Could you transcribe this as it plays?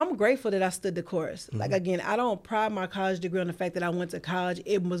grateful that I stood the course. Like, again, I don't pride my college degree on the fact that I went to college.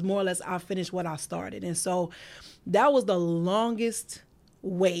 It was more or less I finished what I started. And so that was the longest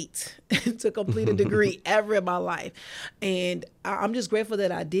wait to complete a degree ever in my life. And I'm just grateful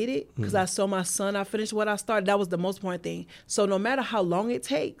that I did it because I saw my son, I finished what I started. That was the most important thing. So no matter how long it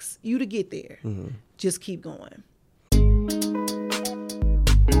takes you to get there, just keep going.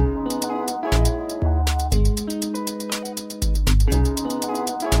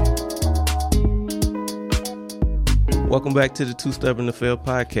 Welcome back to the Too Stubborn to Fail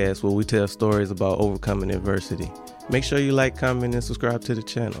podcast, where we tell stories about overcoming adversity. Make sure you like, comment, and subscribe to the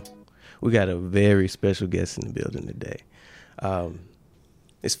channel. We got a very special guest in the building today.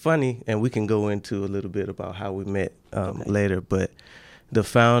 It's funny, and we can go into a little bit about how we met later, but the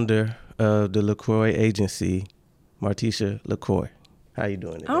founder of the LaCroix agency, Martisha LaCroix. How you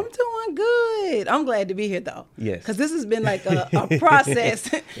doing today? I'm doing good. I'm glad to be here, though. Yes. Because this has been like a process.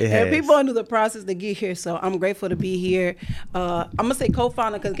 And people don't do the process to get here. So I'm grateful to be here. I'm going to say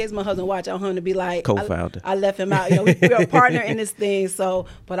co-founder because in case my husband watch, I want him to be like, co-founder. I left him out. You know, we're a partner in this thing. So,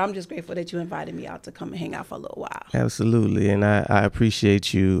 but I'm just grateful that you invited me out to come and hang out for a little while. Absolutely. And I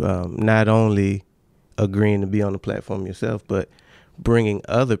appreciate you not only agreeing to be on the platform yourself, but bringing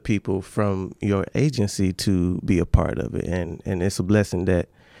other people from your agency to be a part of it. And it's a blessing that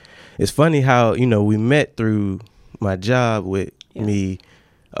it's funny how, you know, we met through my job with me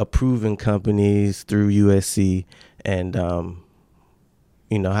approving companies through USC and,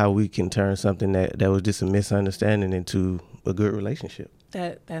 you know, how we can turn something that was just a misunderstanding into a good relationship.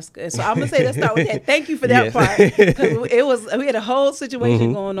 That's good. So I'm gonna say let's start with that. Thank you for that part. Because we had a whole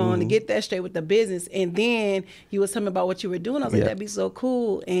situation going on to get that straight with the business, and then you was telling me about what you were doing. I was like, that'd be so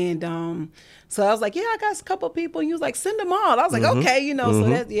cool. And so I was like, I got a couple of people. And you was like, send them all. I was like, okay, you know. So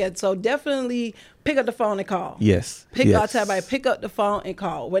that's so definitely pick up the phone and call. Yes. I'll tell everybody, pick up the phone and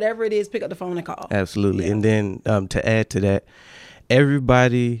call. Whatever it is, pick up the phone and call. Absolutely. Yeah. And then to add to that,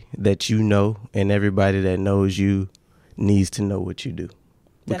 everybody that you know and everybody that knows you needs to know what you do.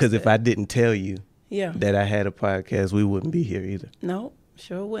 Because if I didn't tell you that I had a podcast, we wouldn't be here either. No,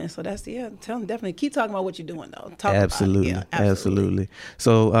 sure wouldn't. So that's, tell them definitely. Keep talking about what you're doing, though. Talk absolutely. About it. Absolutely.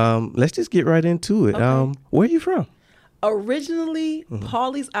 So let's just get right into it. Okay. Where are you from? Originally,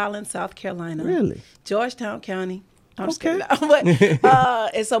 Pawleys Island, South Carolina. Really? Georgetown County. I'm just okay. kidding.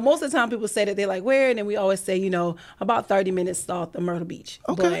 But, and so most of the time people say that they're like, where? And then we always say, you know, about 30 minutes south of Myrtle Beach.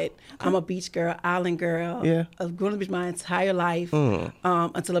 Okay. But I'm a beach girl, island girl. Yeah. I've grown up beach my entire life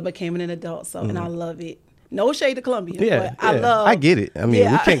until I became an adult. So, and I love it. No shade to Columbia. Yeah, but I get it. I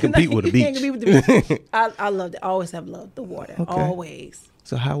mean, we can't compete with the beach. Can't compete with the beach. I loved it. I always have loved the water. Okay. Always.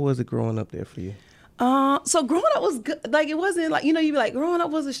 So how was it growing up there for you? So growing up was good. Like, it wasn't like, you know, you'd be like, growing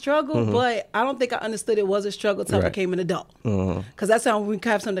up was a struggle, but I don't think I understood it was a struggle until I became an adult. Because that's how we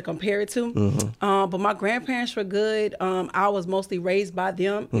have something to compare it to. But my grandparents were good. I was mostly raised by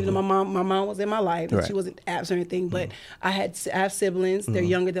them. Even though my mom was in my life. And she wasn't absent or anything. But I have siblings. They're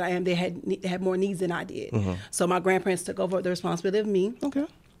younger than I am. They had more needs than I did. So my grandparents took over the responsibility of me. Okay.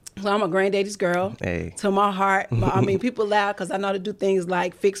 So I'm a granddaddy's girl to my heart. But, I mean, people laugh because I know how to do things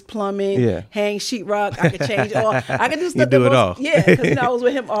like fix plumbing, hang sheetrock. I could change oil. I could do stuff. You do it all. Yeah, because you know, I was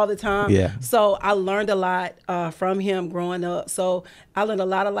with him all the time. Yeah. So I learned a lot from him growing up. So I learned a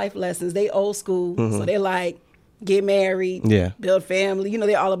lot of life lessons. They old school, so they're like get married, build family. You know,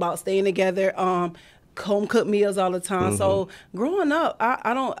 they're all about staying together. Home cooked meals all the time. So growing up,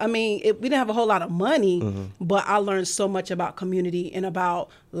 we didn't have a whole lot of money, but I learned so much about community and about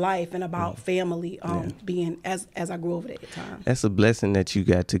life and about family being as I grew over there at the time. That's a blessing that you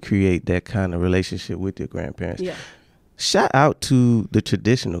got to create that kind of relationship with your grandparents. Yeah. Shout out to the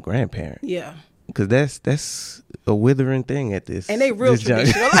traditional grandparent. Yeah. Because that's a withering thing at this. And they real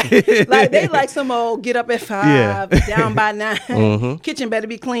traditional. like they like some old get up at 5, down by 9. Kitchen better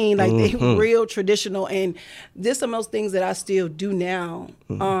be clean. Like they real traditional. And there's some of those things that I still do now.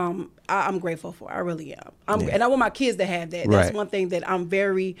 I'm grateful for. I really am. And I want my kids to have that. That's one thing that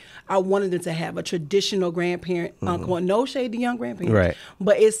I wanted them to have, a traditional grandparent uncle. No shade to young grandparents. Right.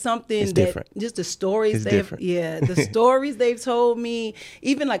 But it's something that different. Just the stories the stories they've told me.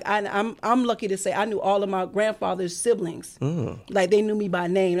 Even like I'm lucky to say I knew all of my grandfather's siblings. Like they knew me by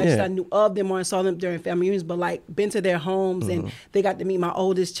name. I knew of them or saw them during family reunions, but like been to their homes and they got to meet my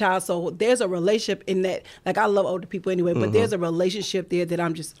oldest child. So there's a relationship in that. Like I love older people anyway, but there's a relationship there that I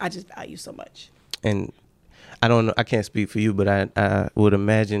just value so much. And I don't know, I can't speak for you, but I would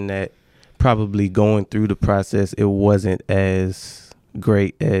imagine that probably going through the process, it wasn't as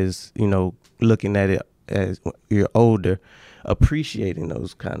great as, you know, looking at it as you're older, appreciating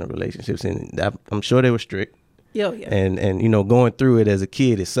those kind of relationships. And I'm sure they were strict. Yeah, yeah. And going through it as a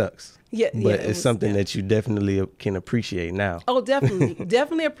kid, it sucks. Yeah, but it's something that you definitely can appreciate now. Oh, definitely.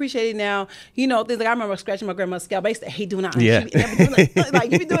 Definitely appreciate it now. Things like I remember scratching my grandma's scalp. I used to hate doing that. Yeah. She never doing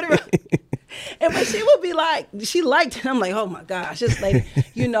like, you be doing it wrong. And but she would be like, she liked it. I'm like, oh my gosh. Just like,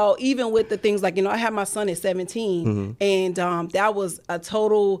 even with the things like, I had my son at 17 and that was a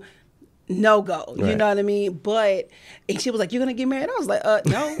total no-go. You know what I mean? And she was like, you're going to get married? I was like,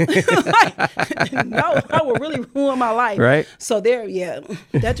 no. No, I would really ruin my life. Right. So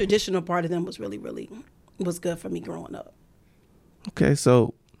that traditional part of them was really, really, was good for me growing up. Okay,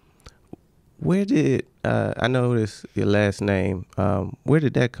 so where did, I noticed your last name, where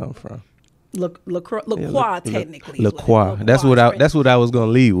did that come from? LaCroix, technically. LaCroix. That's what I was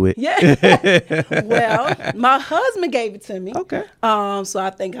gonna lead with. Yeah. Well, my husband gave it to me. Okay. So I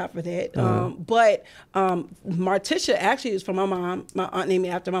thank God for that. But Martisha actually is from my mom. My aunt named me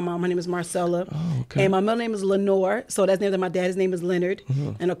after my mom. Her name is Marcella. Oh, okay. And my middle name is Lenore. So that's named after my dad's name is Leonard.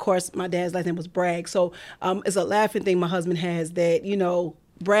 And of course, my dad's last name was Bragg. So it's a laughing thing my husband has that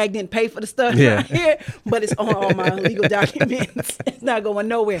Bragg didn't pay for the stuff right here, but it's on all my legal documents. It's not going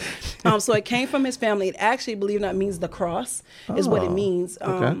nowhere. So it came from his family. It actually, believe it or not, means the cross is what it means.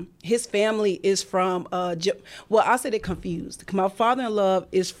 Okay. His family is from, I say they're confused. My father-in-law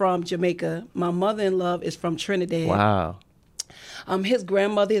is from Jamaica. My mother-in-law is from Trinidad. Wow. His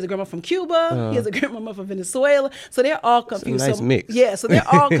grandmother, he has a grandma from Cuba. He has a grandmama from Venezuela. So they're all confused. It's a nice mix. Yeah, so they're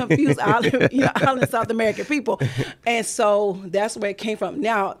all confused island South American people. And so that's where it came from.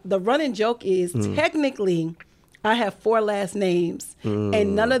 Now, the running joke is technically I have 4 last names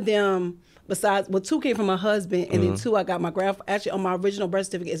and none of them besides, 2 came from my husband and then 2 I got my grandfather. Actually, on my original birth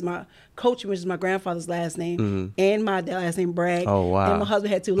certificate is my coach, which is my grandfather's last name, and my dad's last name, Bragg. Oh, wow. And my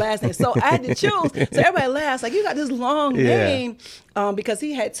husband had 2 last names. So I had to choose. So everybody laughs, like, you got this long name because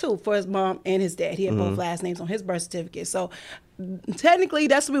he had 2 for his mom and his dad. He had both last names on his birth certificate. So technically,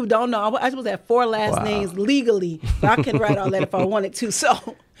 that's what people don't know. I supposed to have 4 last names legally, but I can write all that if I wanted to.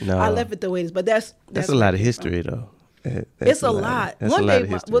 So I left it the way it is. But that's a lot of history, though. It's a lot. One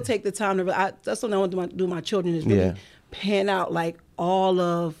day we'll take the time to. That's what I want to do with my children is really pan out like all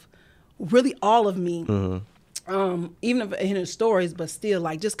of me, even if in stories, but still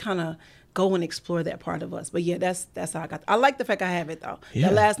like just kind of go and explore that part of us. But yeah, that's how I got. I like the fact I have it though. Yeah.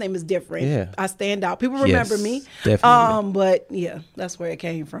 The last name is different. Yeah. I stand out. People remember me. Definitely. But yeah, that's where it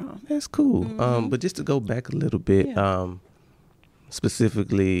came from. That's cool. But just to go back a little bit,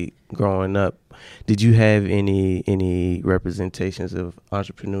 specifically growing up, did you have any representations of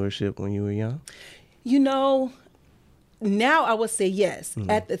entrepreneurship when you were young? Now I would say yes.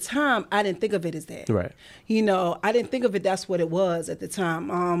 At the time, I didn't think of it as that. Right. I didn't think of it that's what it was at the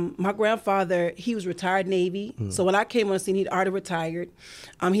time. My grandfather, he was retired Navy. So when I came on the scene, he'd already retired.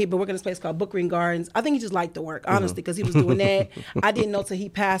 He'd been working in a place called Book Green Gardens. I think he just liked the work, honestly, because he was doing that. I didn't know till he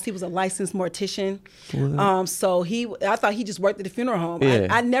passed. He was a licensed mortician. So I thought he just worked at the funeral home. Yeah.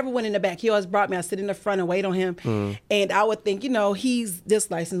 I never went in the back. He always brought me. I sit in the front and wait on him. And I would think, he's this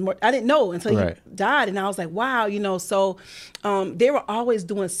licensed. I didn't know until he died. And I was like, wow, so they were always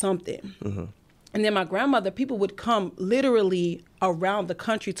doing something. And then my grandmother, people would come literally around the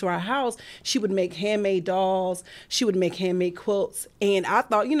country to our house. She would make handmade dolls. She would make handmade quilts. And I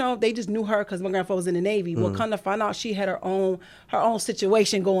thought, they just knew her because my grandfather was in the Navy. Well, come to find out, she had her own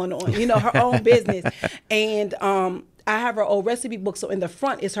situation going on, her own business. And I have her old recipe book. So in the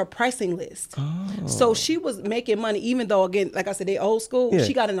front is her pricing list. So she was making money, even though, again, like I said, they old school.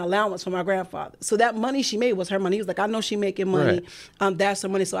 She got an allowance from my grandfather. So that money she made was her money. He was like, I know she making money. That's her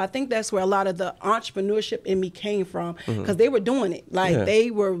money. So I think that's where a lot of the entrepreneurship in me came from because they were doing it. Like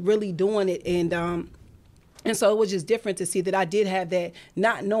they were really doing it. And so it was just different to see that I did have that,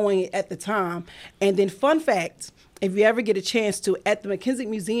 not knowing it at the time. And then fun fact, if you ever get a chance to, at the McKenzie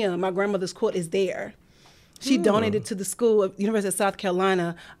Museum, my grandmother's quilt is there. She donated to the school of University of South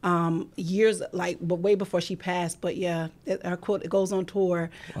Carolina years, way before she passed. But yeah, her quilt goes on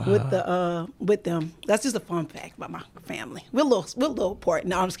tour with them. That's just a fun fact about my family. We're a little important.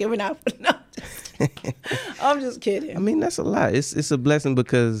 No, I'm just kidding. I'm just kidding. I mean, that's a lot. It's a blessing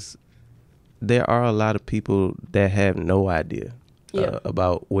because there are a lot of people that have no idea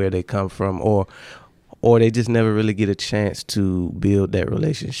about where they come from, or they just never really get a chance to build that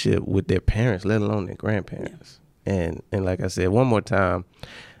relationship with their parents, let alone their grandparents. And like I said, one more time,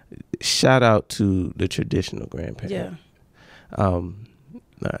 shout out to the traditional grandparent. I'm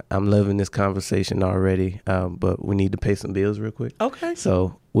loving this conversation already, but we need to pay some bills real quick. Okay.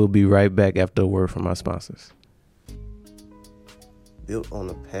 So we'll be right back after a word from our sponsors. Built on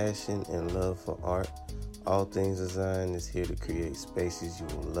a passion and love for art, All Things Design is here to create spaces you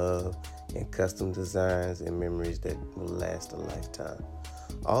will love, and custom designs and memories that will last a lifetime.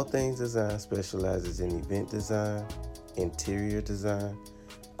 All Things Design specializes in event design, interior design,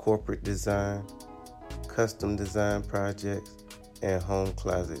 corporate design, custom design projects, and home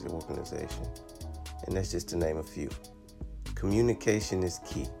closet organization. And that's just to name a few. Communication is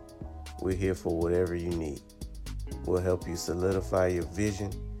key. We're here for whatever you need. We'll help you solidify your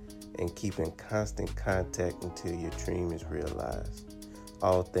vision and keep in constant contact until your dream is realized.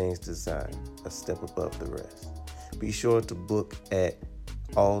 All Things Design, a step above the rest. Be sure to book at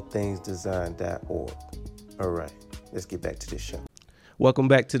allthingsdesign.org. All right, let's get back to this show. Welcome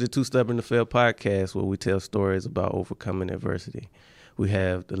back to the Too Stubborn to Fail podcast, where we tell stories about overcoming adversity. We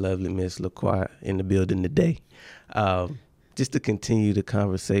have the lovely Miss LaCroix in the building today. Just to continue the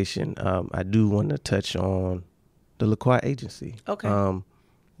conversation, I do want to touch on the LaCroix agency. Okay.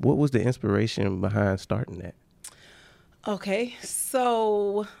 What was the inspiration behind starting that? Okay,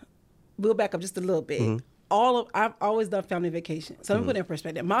 so we'll back up just a little bit. Mm-hmm. I've always done family vacation. So let me put it in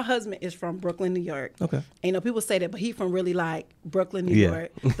perspective. My husband is from Brooklyn, New York. Okay. And people say that, but he from really like Brooklyn, New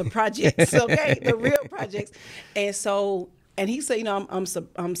York, the projects, okay, the real projects. And so, and he said, I'm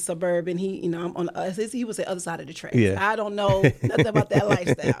suburban. He, I'm on he would say other side of the tracks. Yeah. I don't know nothing about that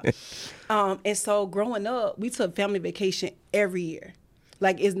lifestyle. And so growing up, we took family vacation every year.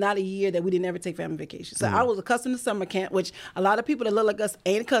 Like, it's not a year that we didn't ever take family vacation. So I was accustomed to summer camp, which a lot of people that look like us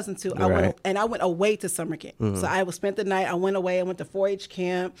ain't accustomed to. Right. I went away to summer camp. So I spent the night. I went away. I went to 4-H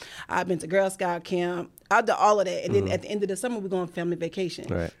camp. I've been to Girl Scout camp. I did all of that. And then at the end of the summer, we go on family vacation.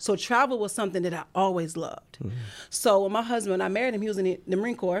 Right. So travel was something that I always loved. So when my husband, when I married him, he was in the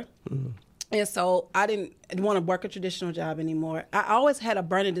Marine Corps. And so I didn't want to work a traditional job anymore. I always had a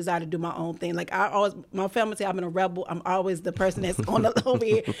burning desire to do my own thing. Like, my family say I've been a rebel. I'm always the person that's on the over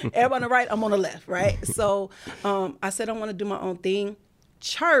here. Everybody on the right, I'm on the left, right? So I said I want to do my own thing.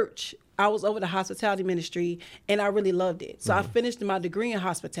 Church, I was over the hospitality ministry, and I really loved it. So I finished my degree in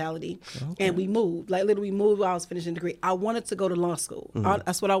hospitality, and we moved. Like, literally moved while I was finishing the degree. I wanted to go to law school.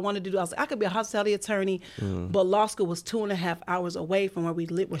 That's what I wanted to do. I was like, I could be a hospitality attorney, but law school was 2.5 hours away from where we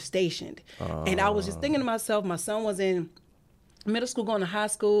were stationed. And I was just thinking to myself, my son was in middle school, going to high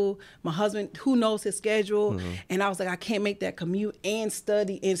school. My husband, who knows his schedule? And I was like, I can't make that commute and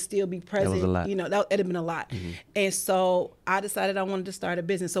study and still be present. That was a lot. That'd have been a lot. And so I decided I wanted to start a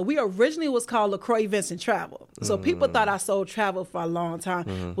business. So we originally was called LaCroix Events and Travel. So people thought I sold travel for a long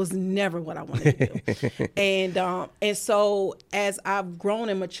time. Was never what I wanted to do. And so as I've grown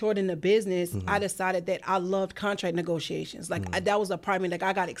and matured in the business, I decided that I loved contract negotiations. Like that was a part of me. Like,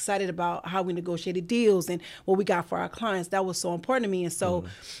 I got excited about how we negotiated deals and what we got for our clients. That was so important to me. And so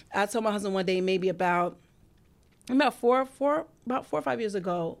I told my husband one day, maybe about 4 or 5 years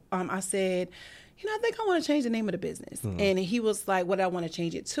ago, I said, I think I want to change the name of the business. And he was like, what do I want to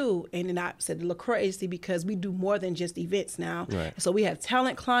change it to? And then I said the LaCroix Agency, because we do more than just events now. Right. So we have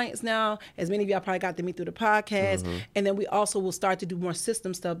talent clients now, as many of y'all probably got to meet through the podcast. And then we also will start to do more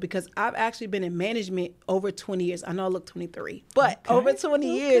system stuff, because I've actually been in management over 20 years. I know I look 23, but over 20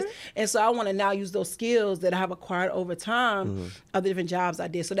 years. And so I want to now use those skills that I have acquired over time of the different jobs I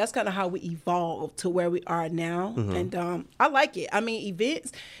did. So that's kind of how we evolved to where we are now. And I like it. I mean,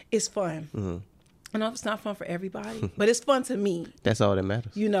 events is fun. I know it's not fun for everybody, but it's fun to me. That's all that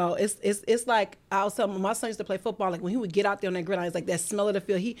matters. It's like, I was telling my son used to play football. Like, when he would get out there on that gridiron, it's like that smell of the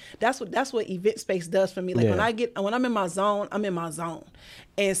field. That's what event space does for me. Like, when I'm in my zone, I'm in my zone,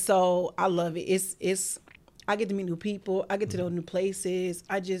 and so I love it. It's I get to meet new people. I get to know new places.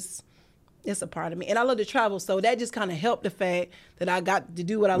 It's a part of me, and I love to travel. So that just kind of helped the fact that I got to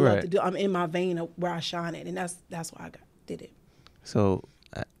do what I love to do. I'm in my vein of where I shine at, and that's why I did it. So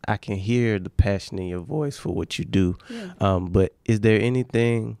I can hear the passion in your voice for what you do. Yeah. But is there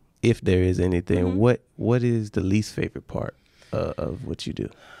anything, if there is anything, what is the least favorite part of what you do?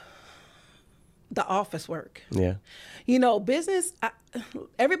 The office work. Yeah. Business,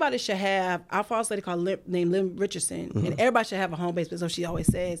 everybody should have, our false lady named Lynn Richardson, and everybody should have a home-based business, so she always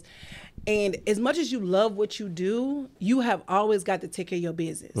says. And as much as you love what you do, you have always got to take care of your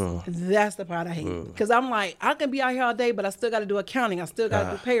business. That's the part I hate. Because I'm like, I can be out here all day, but I still got to do accounting. I still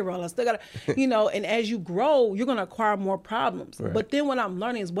got to do payroll. I still got to, and as you grow, you're going to acquire more problems. Right. But then what I'm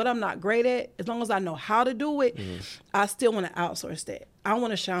learning is what I'm not great at, as long as I know how to do it, I still want to outsource that. I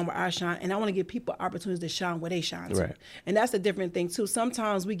want to shine where I shine, and I want to give people opportunities to shine where they shine too. Right. And that's a different thing too.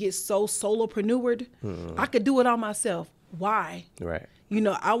 Sometimes we get so solopreneured. I could do it all myself. why? Right.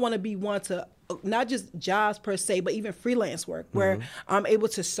 I want to be one to not just jobs per se, but even freelance work where I'm able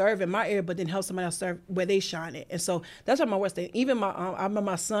to serve in my area, but then help somebody else serve where they shine it. And so that's what my worst thing. Even I remember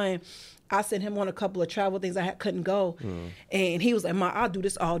my son, I sent him on a couple of travel things couldn't go. And he was like, "Ma, I'll do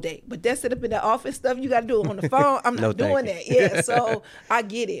this all day." But that sit up in that office stuff, you got to do it on the phone. I'm not doing that. Yeah. So I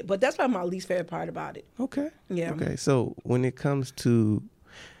get it. But that's probably my least favorite part about it. Okay. Yeah. Okay. So when it comes to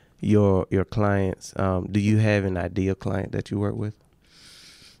your clients, do you have an ideal client that you work with?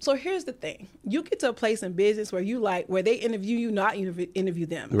 So here's the thing. You get to a place in business where where they interview you, not interview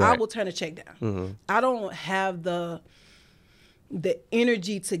them. Right. I will turn a check down. I don't have the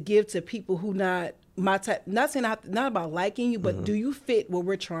energy to give to people who not my type. Not saying not about liking you, but do you fit what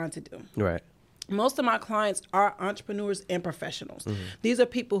we're trying to do? Right. Most of my clients are entrepreneurs and professionals. These are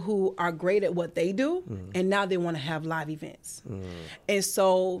people who are great at what they do, and now they want to have live events. And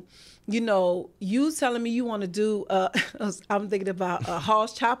so, you telling me you want to do, I'm thinking about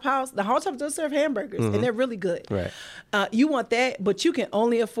Hall's Chop House. The Hall's Chop does serve hamburgers, and they're really good. Right. You want that, but you can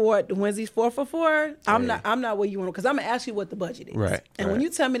only afford the Wednesdays 4 for $4. I'm not where you want to, because I'm going to ask you what the budget is. Right. And when you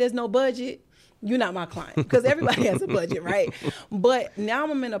tell me there's no budget, you're not my client, because everybody has a budget, right? But now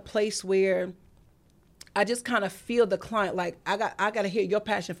I'm in a place where I just kind of feel the client, like I got to hear your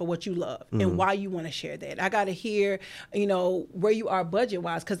passion for what you love and why you want to share that. I got to hear, where you are budget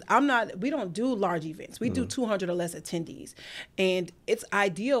wise, because we don't do large events. We do 200 or less attendees, and it's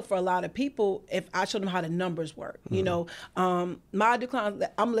ideal for a lot of people if I show them how the numbers work. My ideal client,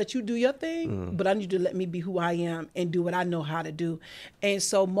 I'm gonna let you do your thing, but I need you to let me be who I am and do what I know how to do. And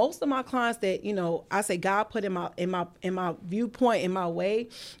so most of my clients that I say God put in my viewpoint, in my way,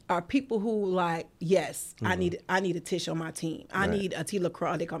 are people who like, yes, I need a Tish on my team. I need a T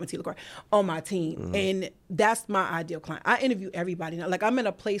LaCroix. They call me T LaCroix on my team, and that's my ideal client. I interview everybody now. Like I'm in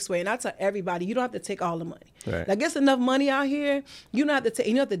a place where, and I tell everybody, you don't have to take all the money. Right. Like it's enough money out here. You don't have to take.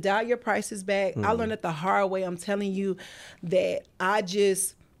 You don't have to dial your prices back. I learned it the hard way. I'm telling you that I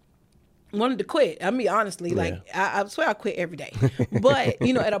just wanted to quit. I mean, honestly, like I swear I quit every day. But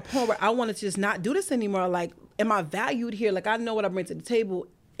at a point where I wanted to just not do this anymore. Like, am I valued here? Like I know what I bring to the table.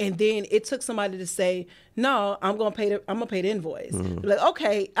 And then it took somebody to say, no, I'm gonna pay the invoice. Like,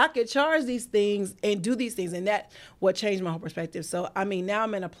 okay, I could charge these things and do these things, and that what changed my whole perspective. So I mean, now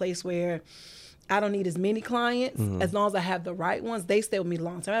I'm in a place where I don't need as many clients as long as I have the right ones. They stay with me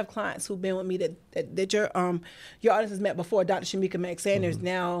long term. I have clients who've been with me that your audience has met before. Dr. Shamika Mack Sanders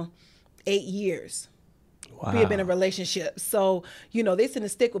now 8 years. Wow. We have been in a relationship. So, they tend to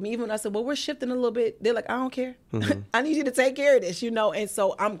stick with me. Even when I said, well, we're shifting a little bit, they're like, I don't care. I need you to take care of this, and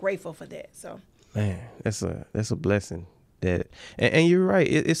so I'm grateful for that. So, man, that's a blessing. And you're right.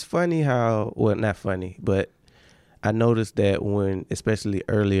 It's funny how, well, not funny, but I noticed that when, especially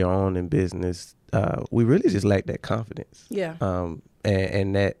earlier on in business, we really just lack that confidence. Yeah.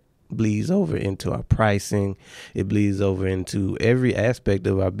 And that bleeds over into our pricing. It bleeds over into every aspect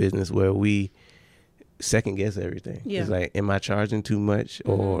of our business where we second guess everything. It's like, am I charging too much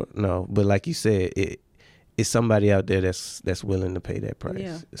or no? But like you said, it's somebody out there that's willing to pay that price.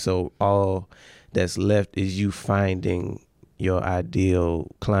 Yeah. So all that's left is you finding your ideal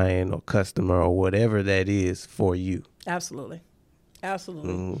client or customer or whatever that is for you. Absolutely.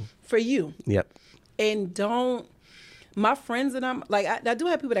 For you. Yep. And my friends and I'm like, I do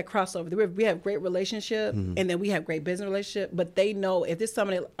have people that cross over. We have great relationship, and then we have great business relationship. But they know if there's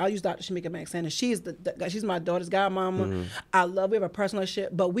somebody, I'll use Dr. Shamika Mack Sanders. She's my daughter's godmama. I love. We have a personal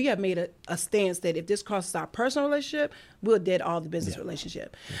relationship, but we have made a stance that if this crosses our personal relationship, we'll dead all the business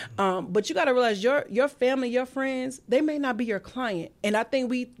relationship. But you got to realize your family, your friends, they may not be your client, and I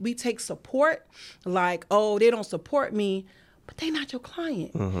think we take support like, oh, they don't support me. But they're not your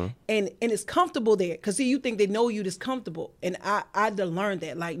client. And it's comfortable there. Because see, you think they know you this comfortable. And I had to learn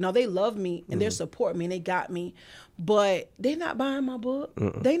that. Like, no, they love me and they support me and they got me. But they're not buying my book.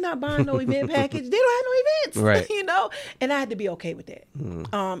 They're not buying no event package. They don't have no events. Right. And I had to be okay with that.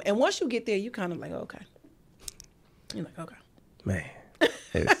 And once you get there, you kind of like, okay. You're like, okay. Man,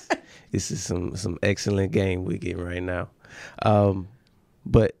 this is some excellent game we get right now.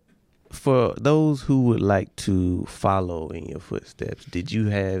 But for those who would like to follow in your footsteps, did you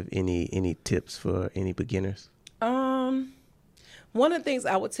have any tips for any beginners? One of the things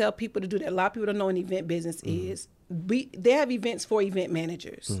I would tell people to do that a lot of people don't know in event business is they have events for event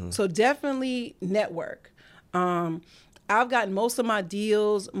managers. So definitely network. I've gotten most of my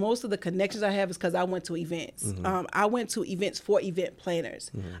deals, most of the connections I have is because I went to events. I went to events for event planners.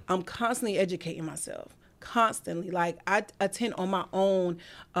 I'm constantly educating myself. Constantly. Like I attend on my own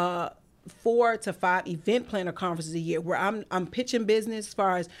 4 to 5 event planner conferences a year where I'm pitching business as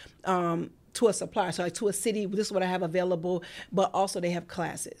far as to a supplier, so like to a city, this is what I have available, but also they have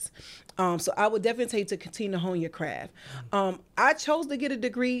classes. So I would definitely tell you to continue to hone your craft. I chose to get a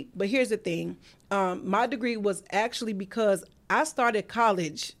degree, but here's the thing. My degree was actually because I started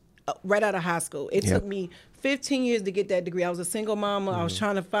college right out of high school. It took me 15 years to get that degree. I was a single mama. I was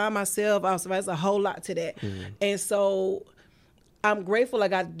trying to find myself. There's a whole lot to that. And so I'm grateful I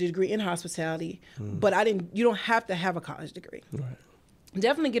got a degree in hospitality, but you don't have to have a college degree. Right.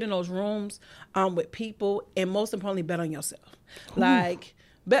 Definitely get in those rooms with people, and most importantly, bet on yourself.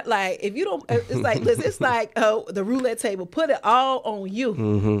 Bet if you don't, it's like the roulette table. Put it all on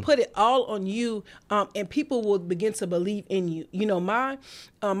you. Put it all on you, and people will begin to believe in you. You know, my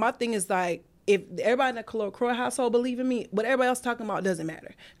thing is like, if everybody in the LaCroix household believe in me, what everybody else talking about doesn't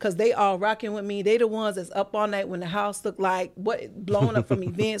matter, because they all rocking with me. They the ones that's up all night when the house look like blowing up from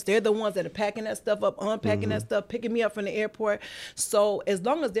events. They're the ones that are packing that stuff up, unpacking that stuff, picking me up from the airport. So as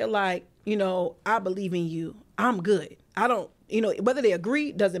long as they're like, you know, I believe in you, I'm good. I don't, you know, whether they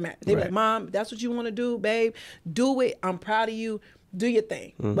agree doesn't matter. They be like, Mom, that's what you want to do, babe. Do it. I'm proud of you. Do your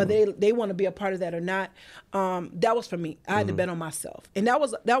thing. But they want to be a part of that or not. That was for me. I had to bet on myself. And that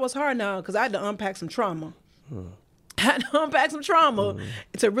was hard now, because I had to unpack some trauma. I had to unpack some trauma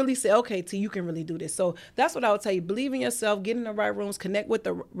to really say, okay, T, you can really do this. So that's what I would tell you. Believe in yourself, get in the right rooms, connect with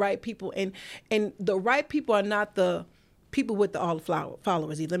the right people. And the right people are not the people with all the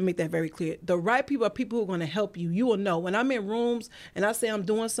followers. Let me make that very clear. The right people are people who are going to help you. You will know. When I'm in rooms and I say I'm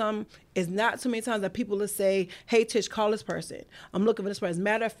doing something, it's not too many times that people will say, hey, Tish, call this person. I'm looking for this person. As a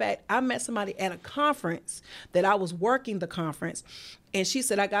matter of fact, I met somebody at a conference that I was working the conference, and she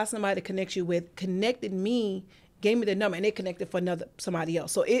said, I got somebody to connect you with, connected me, gave me the number, and they connected for somebody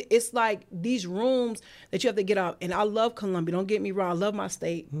else. So it's like these rooms that you have to get out. And I love Columbia. Don't get me wrong. I love my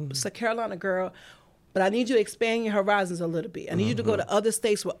state. It's a Carolina girl. But I need you to expand your horizons a little bit. I need you to go to other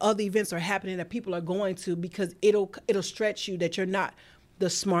states where other events are happening that people are going to, because it'll stretch you that you're not the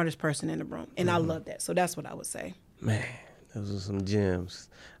smartest person in the room. And I love that. So that's what I would say. Man, those are some gems.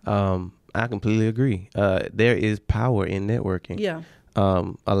 I completely agree. There is power in networking. Yeah.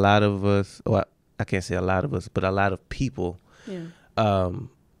 A lot of us, well, I can't say a lot of us, but a lot of people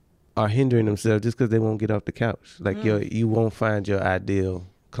are hindering themselves just because they won't get off the couch. Like you won't find your ideal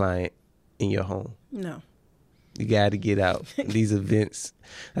client in your home. No. You got to get out. These events,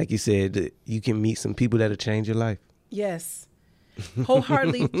 like you said, you can meet some people that'll change your life. Yes.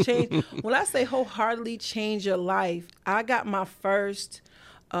 Wholeheartedly change. When I say wholeheartedly change your life, I got my first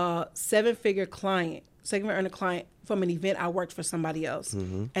seven-figure earner client from an event I worked for somebody else.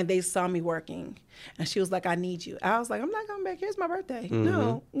 And they saw me working. And she was like, I need you. I was like, I'm not coming back. Here's my birthday.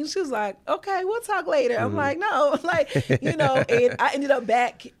 No. And she was like, okay, we'll talk later. I'm like, no. And I ended up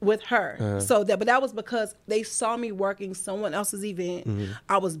back with her. But that was because they saw me working someone else's event.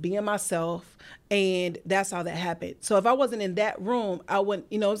 I was being myself. And that's how that happened. So if I wasn't in that room, I wouldn't,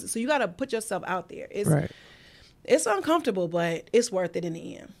 so you got to put yourself out there. It's uncomfortable, but it's worth it in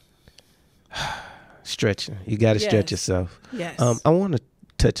the end. Stretching. You got to stretch yourself. Yes. I want to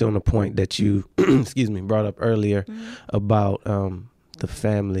touch on a point that you, brought up earlier about the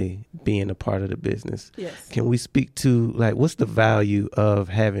family being a part of the business. Yes. Can we speak to, what's the value of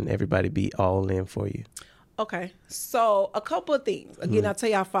having everybody be all in for you? Okay. So a couple of things. Again, I'll tell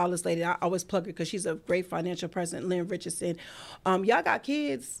you, I follow this lady. I always plug her because she's a great financial person, Lynn Richardson. Y'all got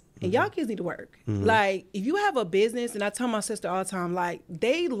kids. And y'all kids need to work. If you have a business, and I tell my sister all the time,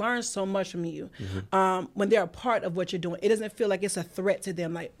 they learn so much from you when they're a part of what you're doing. It doesn't feel like it's a threat to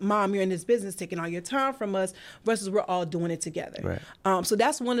them. Like, Mom, you're in this business taking all your time from us versus we're all doing it together. Right. So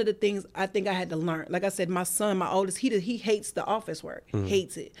that's one of the things I think I had to learn. Like I said, my son, my oldest, he hates the office work.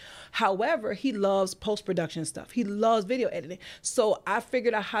 Hates it. However, he loves post-production stuff. He loves video editing. So I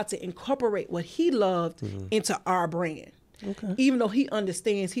figured out how to incorporate what he loved into our brand. Okay. Even though he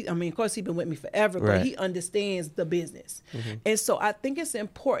understands, of course he's been with me forever, but he understands the business. And so I think it's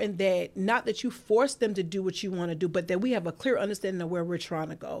important that not that you force them to do what you want to do, but that we have a clear understanding of where we're trying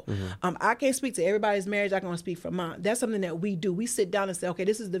to go. I can't speak to everybody's marriage. I can only speak for mine. That's something that we do. We sit down and say, okay,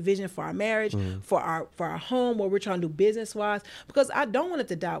 this is the vision for our marriage, for our home, what we're trying to do business wise, because I don't want it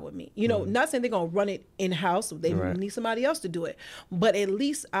to die with me. Not saying they're going to run it in-house. They need somebody else to do it. But at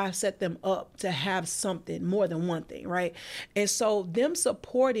least I set them up to have something more than one thing, right? And so them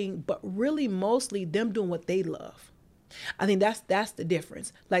supporting, but really mostly them doing what they love. I think that's the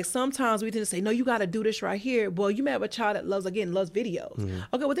difference. Like sometimes we tend to say, no, you got to do this right here. Well, you may have a child that loves videos.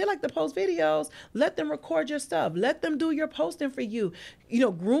 Okay, well, they like to post videos. Let them record your stuff. Let them do your posting for you.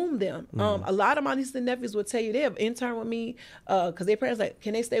 Groom them. A lot of my nieces and nephews will tell you they have intern with me because their parents like,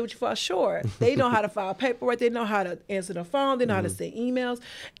 can they stay with you for a short? They know how to file paperwork. They know how to answer the phone. They know how to send emails.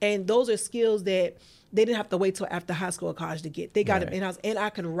 And those are skills that they didn't have to wait till after high school or college to get. They got it in-house, and I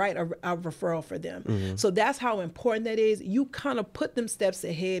could write a referral for them. So that's how important that is. You kind of put them steps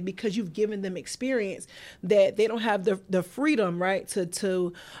ahead because you've given them experience that they don't have the freedom, right,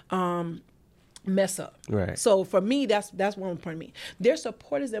 to mess up. Right. So for me, that's one important to me. Their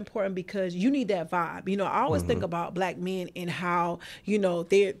support is important because you need that vibe. I always think about Black men and how,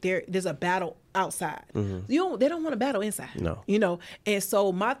 there's a battle outside. They don't want to battle inside. No. And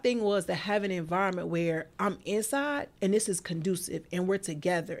so my thing was to have an environment where I'm inside and this is conducive and we're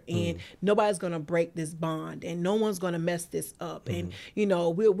together and nobody's going to break this bond and no one's going to mess this up. And,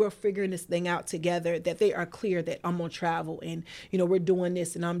 we're figuring this thing out together, that they are clear that I'm going to travel and, we're doing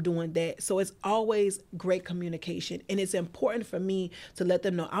this and I'm doing that. So it's always great communication. And it's important for me to let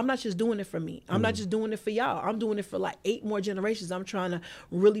them know I'm not just doing it for me. I'm not just doing it for y'all. I'm doing it for like 8 more generations. I'm trying to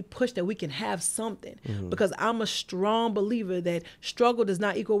really push that we can have something because I'm a strong believer that struggle does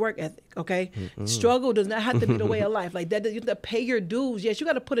not equal work ethic. Okay. Struggle does not have to be the way of life. Like that, you have to pay your dues. Yes, you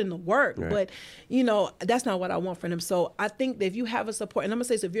got to put in the work, but that's not what I want for them. So I think that if you have a support, and I'm gonna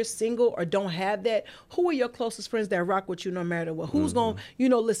say, so if you're single or don't have that, who are your closest friends that rock with you no matter what? Who's gonna,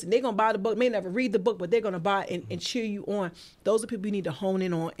 listen, they're gonna buy the book, may never read the book, but they're gonna buy it and cheer you on. Those are people you need to hone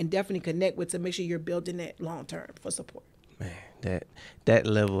in on and definitely connect with to make sure you're building that long term for support. Man, that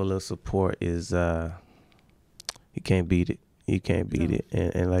level of support is you can't beat it. You can't beat it.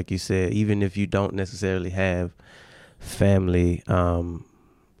 And like you said, even if you don't necessarily have family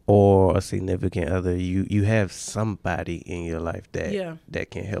or a significant other, you have somebody in your life that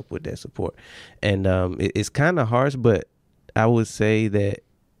can help with that support. And it's kind of harsh, but I would say that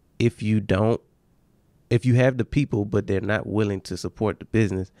if you have the people but they're not willing to support the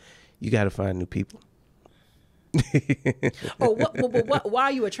business, you got to find new people. Why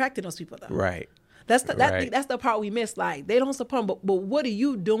are you attracting those people though? Right. That's the part we miss. Like they don't support, but what are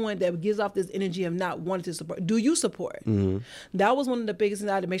you doing that gives off this energy of not wanting to support? Do you support? That was one of the biggest things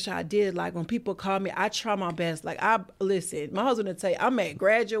I had to make sure I did. Like when people call me, I try my best. Like listen, my husband would tell you, I'm at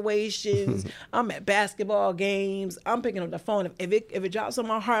graduations, I'm at basketball games, I'm picking up the phone. If it drops on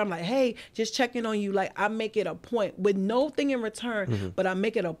my heart, I'm like, hey, just checking on you. Like I make it a point with no thing in return, but I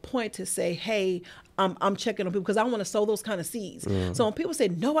make it a point to say, hey, I'm checking on people because I want to sow those kind of seeds. So when people say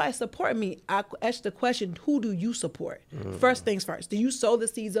nobody support me, I ask the question, who do you support? First things first, do you sow the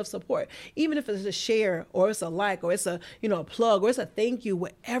seeds of support? Even if it's a share or it's a like or it's a a plug or it's a thank you,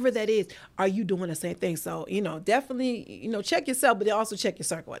 whatever that is, are you doing the same thing? So definitely check yourself, but then also check your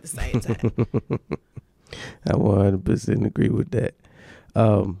circle at the same time. I 100% agree with that.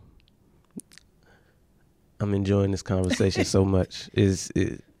 I'm enjoying this conversation so much.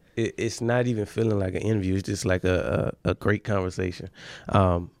 It's not even feeling like an interview. It's just like a great conversation.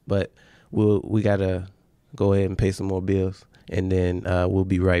 But we gotta go ahead and pay some more bills, and then we'll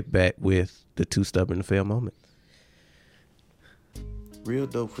be right back with the Too Stubborn to Fail moment. Real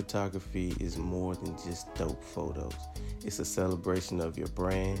Dope Photography is more than just dope photos. It's a celebration of your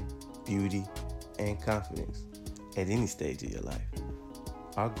brand, beauty, and confidence at any stage of your life.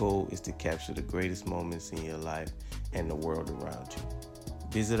 Our goal is to capture the greatest moments in your life and the world around you.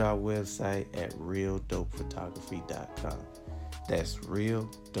 Visit our website at realdopephotography.com. That's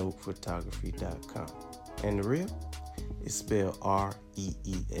realdopephotography.com. And the real is spelled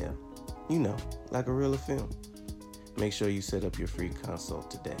R-E-E-L. Like a reel of film. Make sure you set up your free consult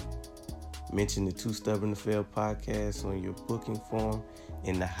today. Mention the Too Stubborn to Fail podcast on your booking form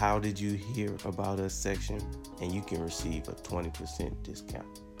in the How Did You Hear About Us section, and you can receive a 20%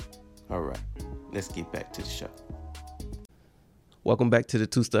 discount. All right, let's get back to the show. Welcome back to the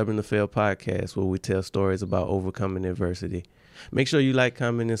Too Stubborn to Fail podcast, where we tell stories about overcoming adversity. Make sure you like,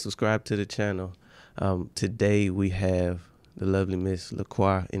 comment, and subscribe to the channel. Today we have the lovely Miss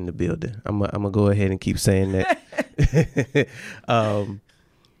LaCroix in the building. I'm gonna go ahead and keep saying that.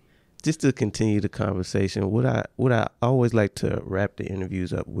 Just to continue the conversation, what I always like to wrap the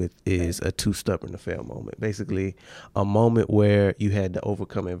interviews up with is a Too Stubborn to Fail moment. Basically, a moment where you had to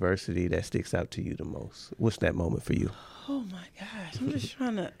overcome adversity that sticks out to you the most. What's that moment for you? Oh my gosh, I'm just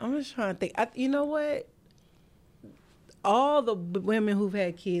trying to think. You know what? All the women who've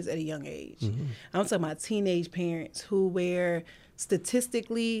had kids at a young age. I'm talking about teenage parents who were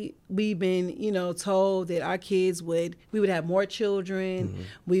statistically, we've been, told that our kids we would have more children.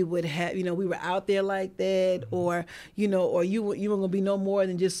 We would have, we were out there like that, or you weren't going to be no more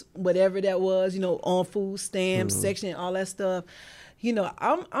than just whatever that was, on food stamps, section, all that stuff.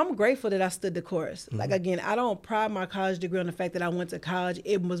 I'm grateful that I stood the course. Like, again, I don't pride my college degree on the fact that I went to college.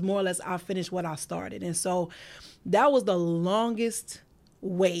 It was more or less I finished what I started. And so that was the longest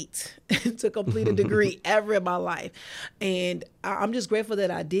wait to complete a degree ever in my life. And I'm just grateful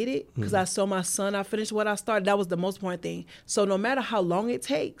that I did it, because I saw my son, I finished what I started. That was the most important thing. So no matter how long it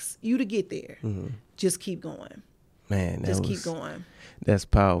takes you to get there, just keep going. Man, keep going. That's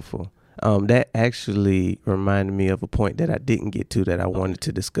powerful. That actually reminded me of a point that I didn't get to that I wanted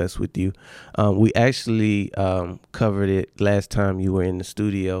to discuss with you. We actually covered it last time you were in the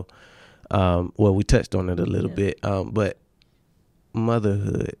studio. Well, we touched on it a little bit, but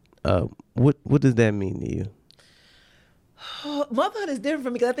motherhood, what does that mean to you? Motherhood is different for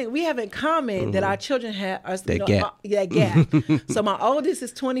me, because I think we have in common that our children have that gap. That gap. So my oldest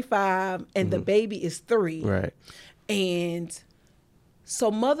is 25 and the baby is 3. Right. And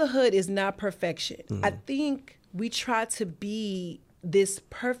so motherhood is not perfection. I think we try to be this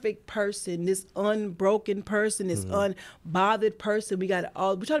perfect person, this unbroken person, this unbothered person. We try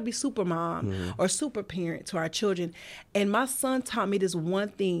to be super mom or super parent to our children. And my son taught me this one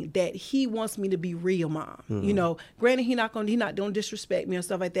thing, that he wants me to be real mom. Granted, he don't disrespect me and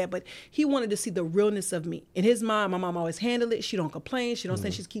stuff like that, but he wanted to see the realness of me. In his mind, my mom always handled it. She don't complain. She don't say,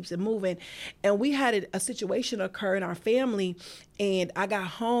 she keeps it moving. And we had a situation occur in our family, and I got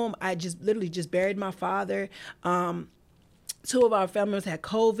home. I just literally just buried my father. 2 of our family members had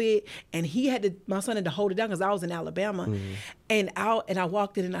COVID, and my son had to hold it down because I was in Alabama. And I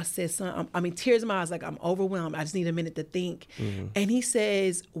walked in and I said, son, tears in my eyes, like, I'm overwhelmed. I just need a minute to think. And he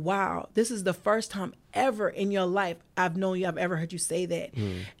says, wow, this is the first time ever in your life I've ever heard you say that.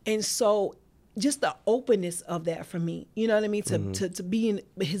 And so just the openness of that for me, you know what I mean? To being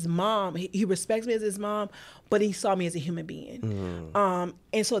his mom, he respects me as his mom, but he saw me as a human being.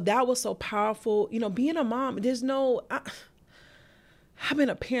 And so that was so powerful. Being a mom, I've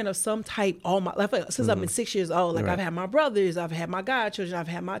been a parent of some type all my life, since I've been 6 years old. Like, right. I've had my brothers, I've had my godchildren, I've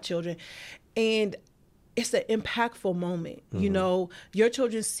had my children. And it's an impactful moment. Your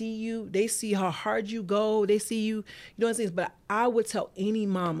children see you, they see how hard you go, they see you doing things. But I would tell any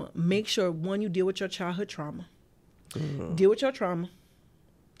mama, make sure, one, you deal with your childhood trauma. Deal with your trauma.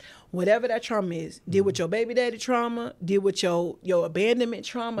 Whatever that trauma is, deal with your baby daddy trauma, deal with your abandonment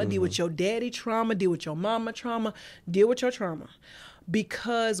trauma, deal with your daddy trauma, deal with your mama trauma, deal with your trauma.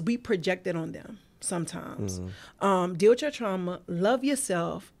 Because we project it on them sometimes. Deal with your trauma, love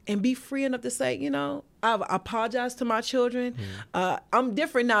yourself, and be free enough to say, I've apologized to my children. I'm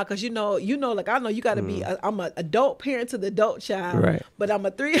different now, because like, I know you got to be. I'm an adult parent to the adult child, right. But I'm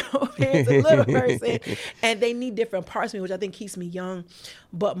a 3-year-old parent to the little person, and they need different parts of me, which I think keeps me young.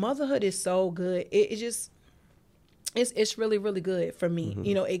 But motherhood is so good. It's really, really good for me.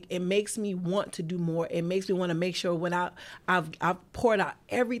 It makes me want to do more. It makes me want to make sure when I've poured out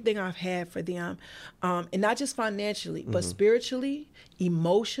everything I've had for them, and not just financially, but spiritually,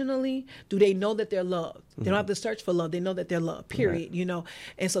 emotionally. Do they know that they're loved? They don't have to search for love. They know that they're loved. Period. Right.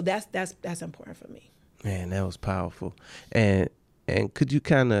 And so that's important for me. Man, that was powerful. And could you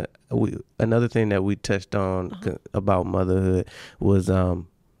kind of another thing that we touched on about motherhood was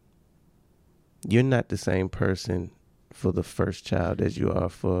you're not the same person for the first child as you are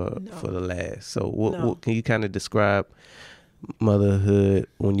for the last. So what can you kind of describe motherhood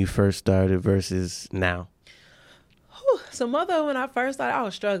when you first started versus now? So motherhood, when I first started, I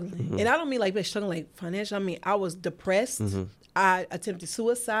was struggling. And I don't mean like struggling like financially. I mean, I was depressed. I attempted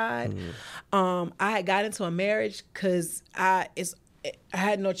suicide. I had got into a marriage because I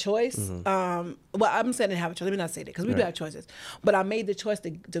had no choice. Well, I'm saying I didn't have a choice. Let me not say that, because we do have choices. But I made the choice to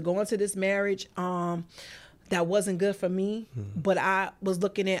go into this marriage that wasn't good for me. But I was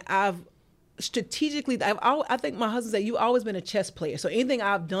looking at, I think my husband said, you've always been a chess player. So anything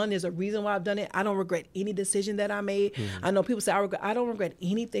I've done, there's a reason why I've done it. I don't regret any decision that I made. I know people say I don't regret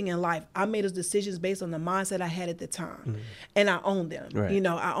anything in life. I made those decisions based on the mindset I had at the time. And I own them. Right.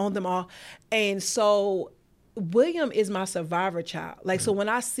 I own them all. And so William is my survivor child. Like, so when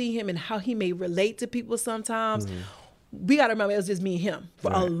I see him and how he may relate to people sometimes, we got to remember it was just me and him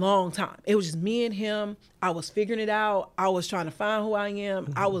for a long time. It was just me and him. I was figuring it out. I was trying to find who I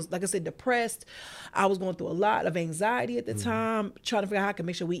am. I was, like I said, depressed. I was going through a lot of anxiety at the time, trying to figure out how I could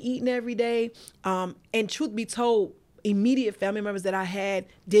make sure we eating every day. And truth be told, immediate family members that I had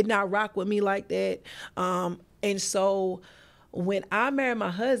did not rock with me like that. And so when I married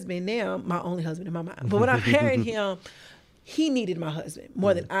my husband now, my only husband in my mind, but when I married him, he needed my husband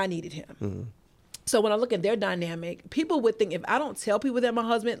more than I needed him. So when I look at their dynamic, people would think if I don't tell people that my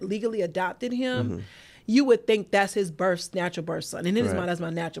husband legally adopted him, you would think that's his natural birth son. And in his mind, that's my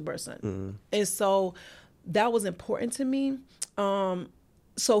natural birth son. And so that was important to me.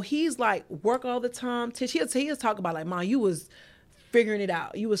 So he's like, work all the time. He'll talk about like, Mom, you was figuring it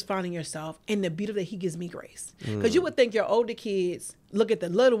out. You was finding yourself. And the beauty that he gives me grace. Because you would think your older kids look at the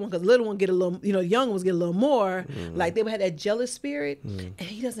little one, because the little one get a little, the young ones get a little more. Like they would have that jealous spirit. And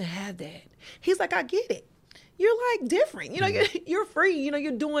he doesn't have that. He's like, I get it. You're like different. You're free.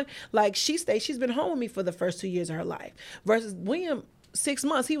 You're doing, like she's been home with me for the first 2 years of her life. Versus William, 6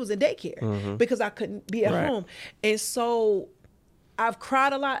 months, he was in daycare because I couldn't be at home. And so I've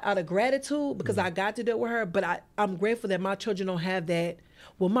cried a lot out of gratitude because I got to do it with her, but I'm grateful that my children don't have that.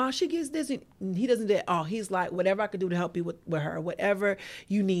 Well, Mom, she gets this, and he doesn't do that. Oh, he's like, whatever I can do to help you with her, whatever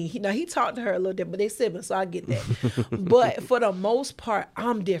you need. He talked to her a little bit, but they siblings, so I get that. But for the most part,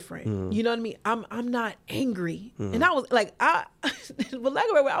 I'm different. You know what I mean? I'm not angry. And I was like, I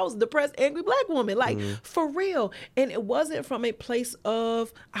was a depressed, angry Black woman, like for real. And it wasn't from a place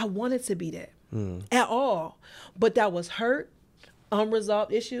of I wanted to be that at all. But that was hurt,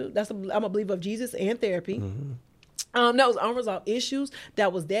 unresolved issue. I'm a believer of Jesus and therapy. That was unresolved issues.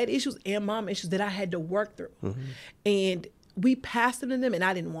 That was dad issues and mom issues that I had to work through. And we passed them, and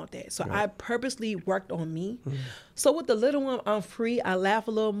I didn't want that. So I purposely worked on me. So with the little one, I'm free. I laugh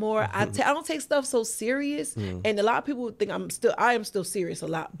a little more. I don't take stuff so serious. And a lot of people think I am still serious a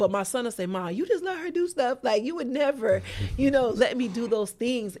lot. But my son will say, Mom, you just let her do stuff. Like you would never, let me do those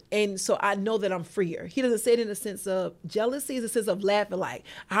things. And so I know that I'm freer. He doesn't say it in a sense of jealousy. It's a sense of laughing like,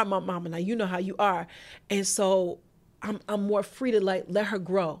 I'm my mama now. You know how you are. And so I'm more free to like let her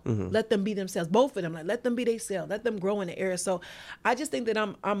grow, let them be themselves, both of them, like let them be themselves, let them grow in the area. So I just think that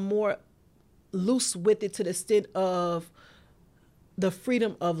I'm more loose with it to the extent of the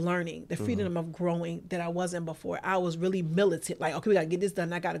freedom of learning, the freedom of growing that I wasn't before. I was really militant, like, okay, we gotta get this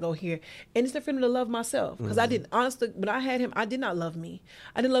done. I gotta go here. And it's the freedom to love myself. Because I didn't, honestly, when I had him, I did not love me.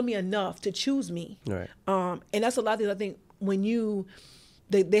 I didn't love me enough to choose me. Right. And that's a lot of things I think when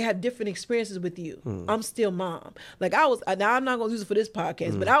they have different experiences with you. I'm still mom. Like now I'm not gonna use it for this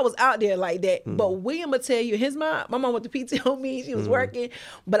podcast, but I was out there like that. But William will tell you, my mom went to PTO me, she was working,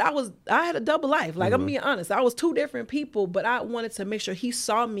 but I had a double life. Like I'm being honest, I was two different people, but I wanted to make sure he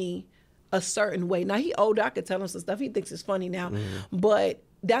saw me a certain way. Now he older, I could tell him some stuff. He thinks it's funny now, but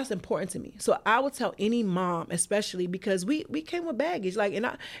that's important to me. So I would tell any mom, especially because we came with baggage, like,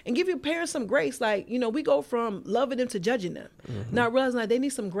 and give your parents some grace. Like, we go from loving them to judging them, not realizing like they need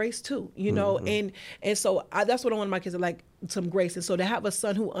some grace too, and so that's what I want my kids to like, some grace. And so to have a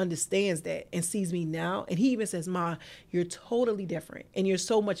son who understands that and sees me now, and he even says, Ma, you're totally different and you're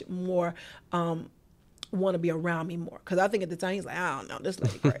so much more, want to be around me more, because I think at the time he's like, I don't know, this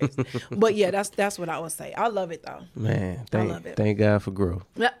lady crazy. But yeah, that's what I would say. I love it though. Man, I love it. Thank God for growth.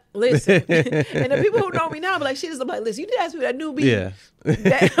 Yeah, listen, and the people who know me now be like, I'm like, listen, you did ask me that new me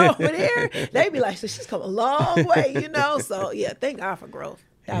that over there. They be like, so she's come a long way, So yeah, thank God for growth.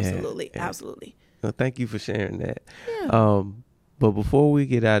 Absolutely, absolutely. Well, thank you for sharing that. Yeah. But before we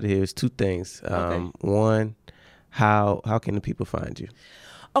get out of here, it's two things. One, how can the people find you?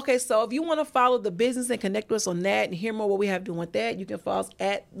 Okay, so if you want to follow the business and connect with us on that and hear more what we have doing with that, you can follow us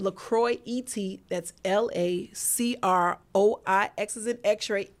at LaCroix ET. That's LACROIX as in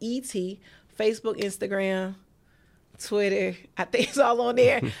X-ray ET. Facebook, Instagram, Twitter. I think it's all on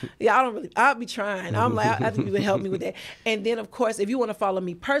there. Yeah, I'll be trying. I'm like, I think you would help me with that. And then, of course, if you want to follow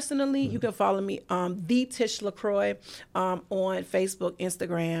me personally, you can follow me, the Tish LaCroix, on Facebook,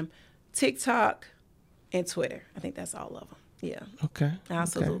 Instagram, TikTok, and Twitter. I think that's all of them. Yeah. Okay.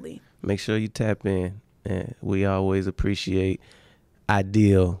 Absolutely. Okay. Make sure you tap in. And we always appreciate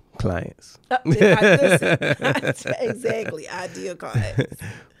ideal clients. Exactly. Ideal clients.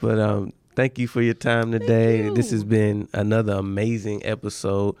 But thank you for your time today. This has been another amazing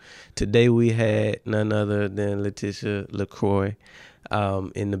episode. Today we had none other than Martisha LaCroix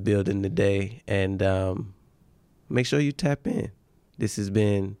in the building today. And make sure you tap in. This has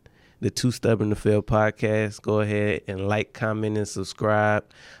been the Too Stubborn to Fail podcast. Go ahead and like, comment, and subscribe.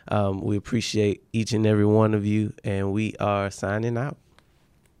 We appreciate each and every one of you, and we are signing out.